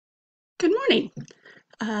Good morning.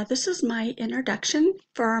 This is my introduction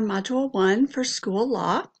for our Module 1 for School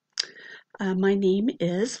Law. My name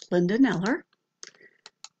is Linda Neller.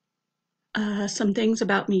 Some things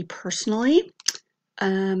about me personally.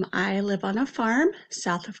 I live on a farm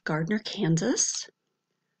south of Gardner, Kansas.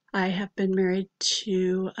 I have been married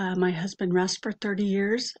to my husband Russ for 30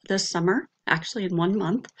 years this summer, actually in 1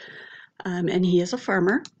 month, and he is a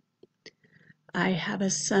farmer. I have a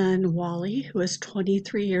son, Wally, who is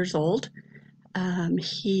 23 years old.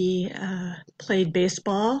 He played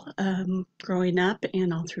baseball growing up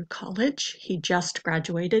and all through college. He just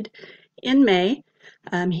graduated in May.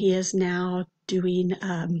 He is now doing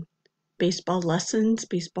baseball lessons,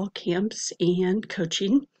 baseball camps, and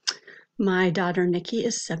coaching. My daughter Nikki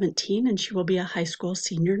is 17 and she will be a high school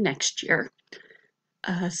senior next year.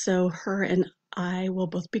 So her and I will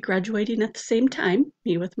both be graduating at the same time,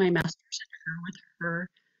 me with my master's and her with her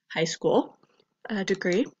high school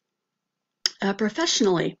degree.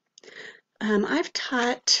 Professionally, I've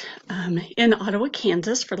taught in Ottawa,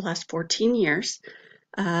 Kansas for the last 14 years.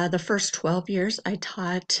 The first 12 years I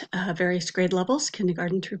taught various grade levels,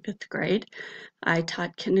 kindergarten through 5th grade. I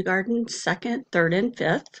taught kindergarten, 2nd, 3rd, and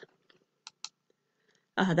 5th.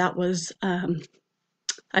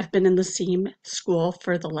 I've been in the same school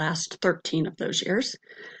for the last 13 of those years.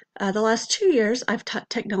 The last 2 years I've taught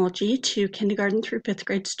technology to kindergarten through 5th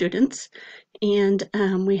grade students, and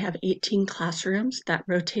we have 18 classrooms that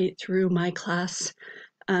rotate through my class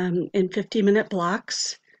in 50-minute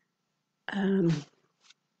blocks.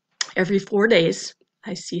 Every 4 days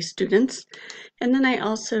I see students, and then I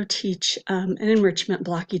also teach an enrichment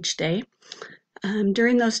block each day.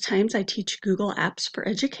 During those times I teach Google Apps for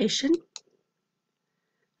Education,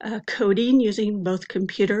 coding using both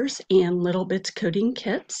computers and Littlebits coding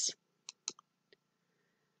kits.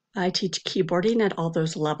 I teach keyboarding at all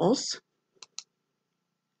those levels,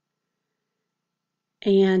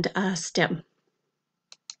 and STEM.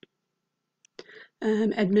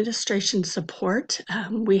 Administration support.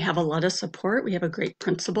 We have a lot of support. We have a great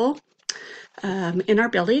principal. In our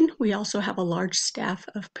building, we also have a large staff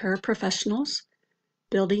of paraprofessionals,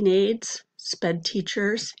 building aides, SPED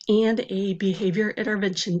teachers, and a behavior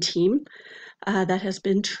intervention team that has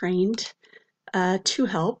been trained to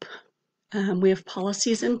help. We have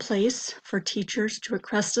policies in place for teachers to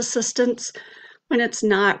request assistance when it's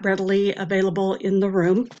not readily available in the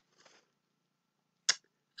room.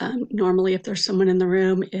 Normally, if there's someone in the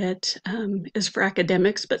room, it is for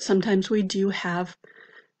academics, but sometimes we do have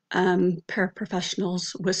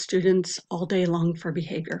paraprofessionals with students all day long for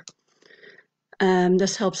behavior.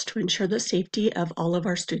 This helps to ensure the safety of all of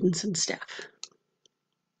our students and staff.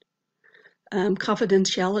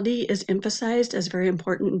 Confidentiality is emphasized as very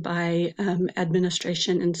important by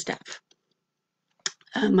administration and staff.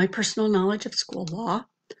 My personal knowledge of school law.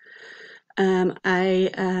 I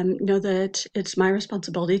know that it's my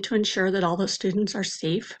responsibility to ensure that all the students are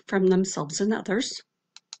safe from themselves and others.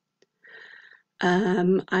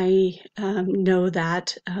 I know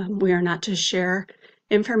that we are not to share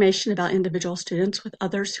information about individual students with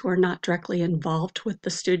others who are not directly involved with the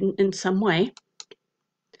student in some way.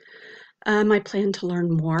 I plan to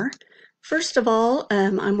learn more. First of all,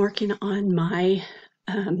 I'm working on my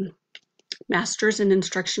master's in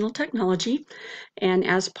instructional technology, and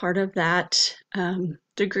as part of that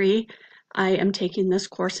degree, I am taking this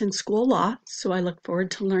course in school law, so I look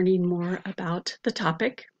forward to learning more about the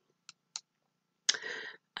topic.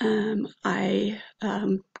 I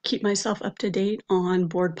keep myself up to date on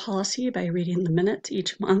board policy by reading the minutes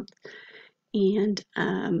each month and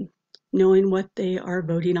knowing what they are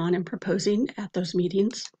voting on and proposing at those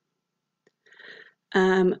meetings.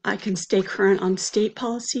 I can stay current on state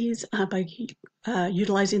policies by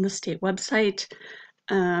utilizing the state website,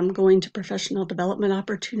 going to professional development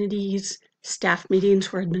opportunities, staff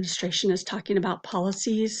meetings where administration is talking about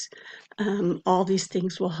policies. All these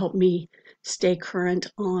things will help me stay current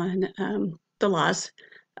on the laws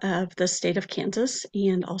of the state of Kansas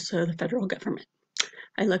and also the federal government.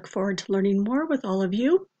 I look forward to learning more with all of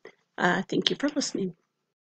you. Thank you for listening.